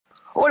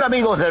Hola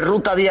amigos de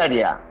Ruta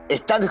Diaria,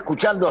 están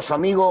escuchando a su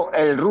amigo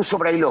el ruso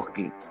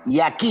Brailovsky y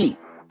aquí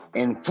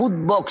en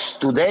Footbox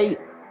Today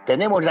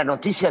tenemos las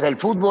noticias del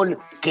fútbol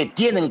que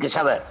tienen que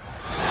saber.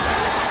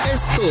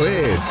 Esto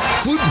es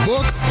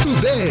Footbox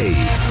Today.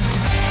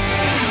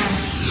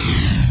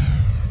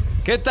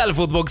 ¿Qué tal,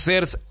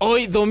 Footboxers?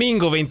 Hoy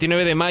domingo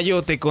 29 de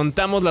mayo te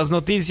contamos las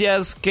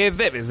noticias que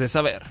debes de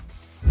saber.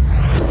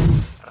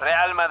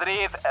 Real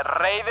Madrid,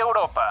 rey de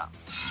Europa.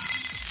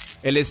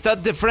 El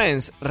Stade de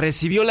France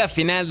recibió la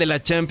final de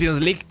la Champions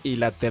League y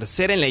la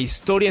tercera en la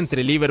historia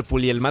entre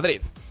Liverpool y el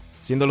Madrid,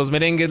 siendo los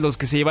merengues los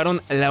que se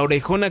llevaron la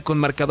orejona con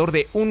marcador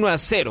de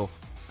 1-0,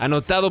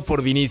 anotado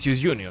por Vinicius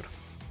Jr.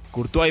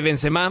 Courtois y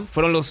Benzema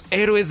fueron los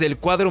héroes del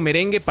cuadro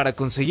merengue para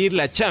conseguir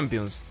la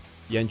Champions,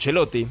 y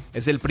Ancelotti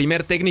es el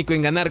primer técnico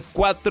en ganar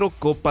 4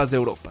 Copas de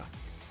Europa.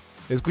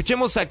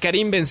 Escuchemos a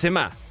Karim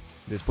Benzema,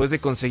 después de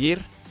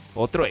conseguir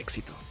otro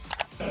éxito.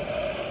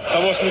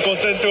 Estamos muy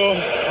contentos,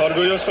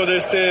 orgullosos de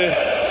este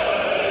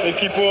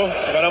equipo.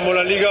 Ganamos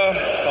la Liga,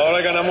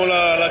 ahora ganamos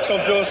la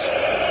Champions.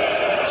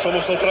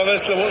 Somos otra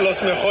vez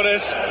los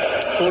mejores.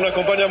 Fue una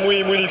campaña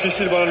muy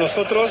difícil para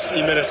nosotros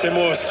y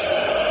merecemos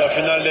la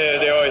final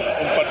de hoy.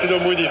 Un partido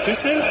muy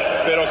difícil,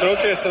 pero creo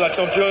que es la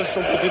Champions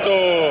un poquito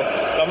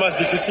la más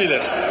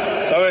difíciles,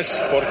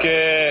 ¿sabes?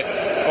 Porque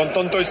con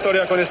tanta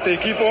historia con este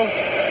equipo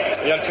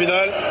y al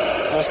final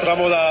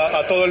mostramos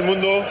a todo el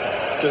mundo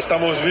que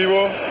estamos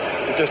vivos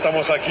y que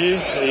estamos aquí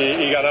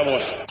y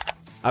ganamos.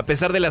 A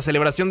pesar de la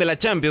celebración de la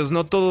Champions,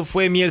 no todo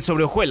fue miel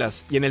sobre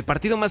hojuelas, y en el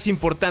partido más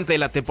importante de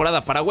la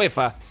temporada para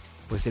UEFA,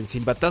 pues el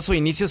silbatazo de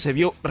inicio se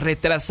vio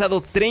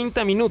retrasado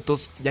 30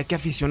 minutos, ya que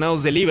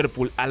aficionados de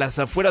Liverpool a las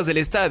afueras del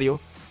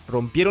estadio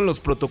rompieron los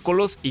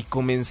protocolos y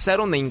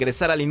comenzaron a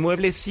ingresar al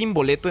inmueble sin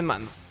boleto en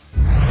mano.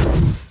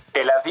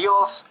 El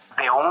adiós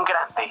de un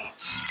grande.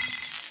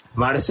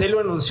 Marcelo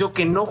anunció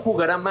que no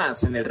jugará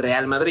más en el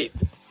Real Madrid.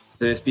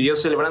 Se despidió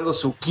celebrando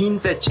su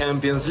quinta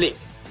Champions League.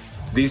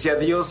 Dice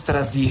adiós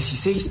tras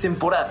 16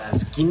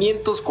 temporadas,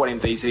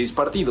 546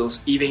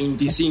 partidos y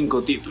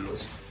 25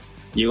 títulos.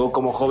 Llegó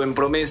como joven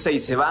promesa y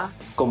se va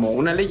como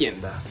una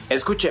leyenda.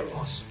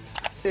 Escuchemos.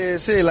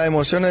 Sí, la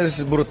emoción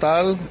es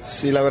brutal.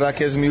 Sí, la verdad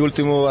que ha sido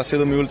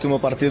mi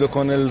último partido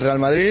con el Real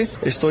Madrid.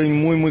 Estoy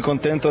muy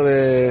contento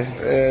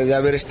de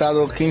haber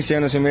estado 15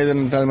 años y medio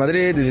en el Real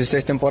Madrid,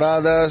 16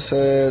 temporadas,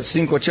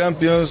 5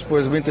 Champions,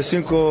 pues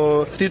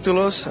 25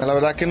 títulos. La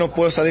verdad que no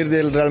puedo salir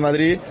del Real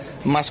Madrid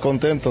más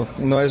contento.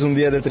 No es un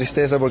día de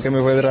tristeza porque me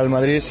voy del Real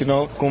Madrid,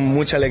 sino con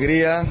mucha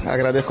alegría.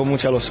 Agradezco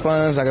mucho a los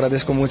fans,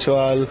 agradezco mucho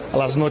a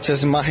las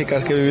noches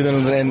mágicas que he vivido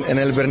en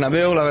el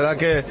Bernabéu. La verdad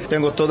que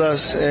tengo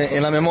todas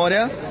en la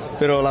memoria,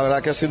 pero la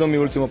verdad que ha sido mi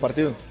último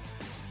partido.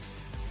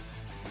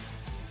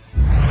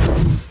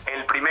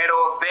 El primero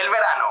del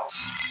verano.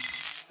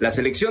 La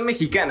selección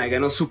mexicana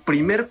ganó su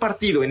primer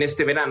partido en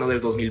este verano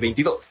del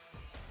 2022.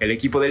 El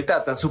equipo del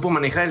Tata supo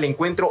manejar el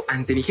encuentro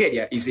ante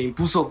Nigeria y se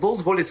impuso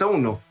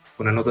 2-1,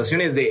 con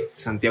anotaciones de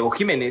Santiago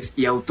Jiménez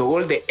y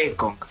autogol de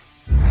Ekong.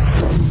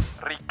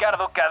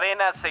 Ricardo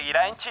Cadena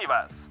seguirá en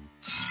Chivas.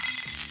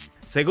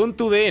 Según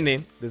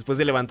TUDN, después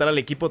de levantar al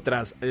equipo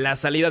tras la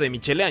salida de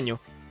Michele Año,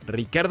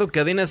 Ricardo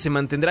Cadena se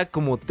mantendrá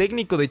como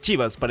técnico de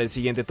Chivas para el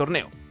siguiente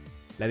torneo.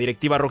 La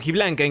directiva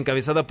rojiblanca,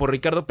 encabezada por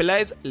Ricardo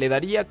Peláez, le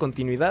daría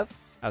continuidad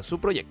a su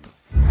proyecto.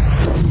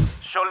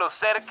 Solo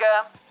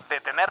cerca de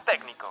tener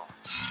técnico.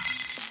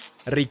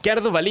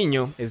 Ricardo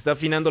Valiño está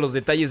afinando los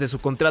detalles de su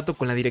contrato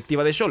con la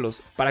directiva de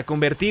Xolos para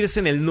convertirse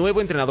en el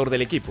nuevo entrenador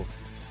del equipo.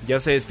 Ya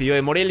se despidió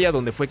de Morelia,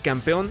 donde fue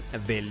campeón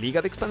de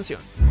Liga de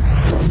Expansión.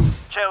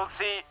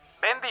 Chelsea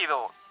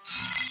vendido.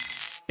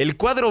 El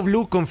cuadro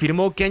blue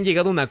confirmó que han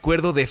llegado a un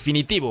acuerdo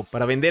definitivo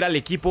para vender al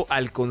equipo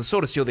al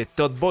consorcio de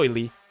Todd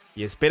Boehly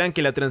y esperan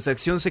que la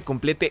transacción se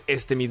complete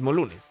este mismo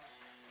lunes.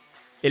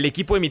 El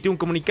equipo emitió un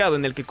comunicado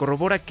en el que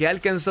corrobora que ha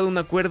alcanzado un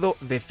acuerdo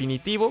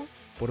definitivo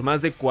por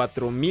más de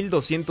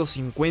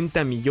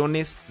 4.250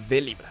 millones de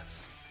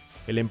libras.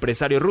 El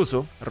empresario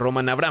ruso,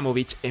 Roman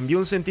Abramovich, envió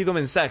un sentido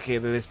mensaje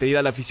de despedida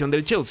a la afición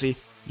del Chelsea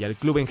y al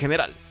club en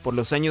general, por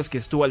los años que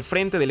estuvo al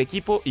frente del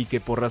equipo y que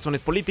por razones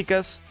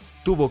políticas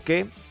tuvo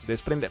que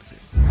desprenderse.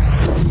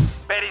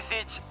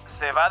 Perisic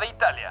se va de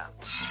Italia.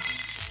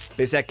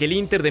 Pese a que el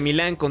Inter de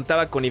Milán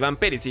contaba con Iván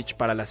Perisic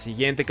para la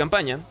siguiente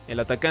campaña, el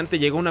atacante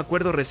llegó a un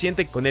acuerdo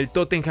reciente con el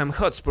Tottenham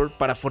Hotspur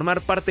para formar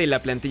parte de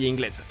la plantilla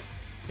inglesa.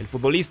 El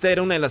futbolista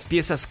era una de las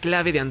piezas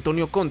clave de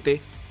Antonio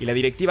Conte y la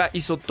directiva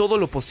hizo todo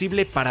lo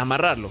posible para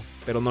amarrarlo,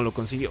 pero no lo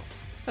consiguió.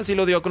 Así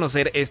lo dio a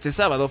conocer este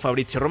sábado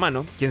Fabrizio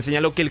Romano, quien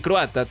señaló que el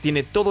croata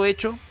tiene todo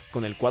hecho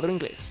con el cuadro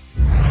inglés.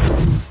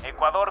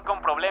 Ecuador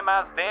con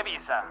problemas de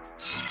visa.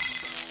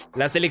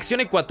 La selección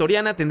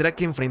ecuatoriana tendrá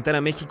que enfrentar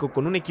a México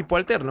con un equipo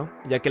alterno,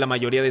 ya que la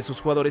mayoría de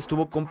sus jugadores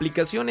tuvo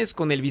complicaciones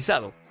con el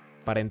visado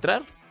para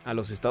entrar a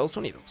los Estados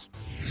Unidos.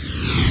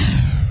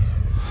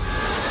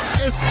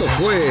 Esto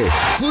fue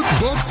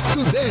Footbox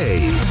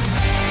Today.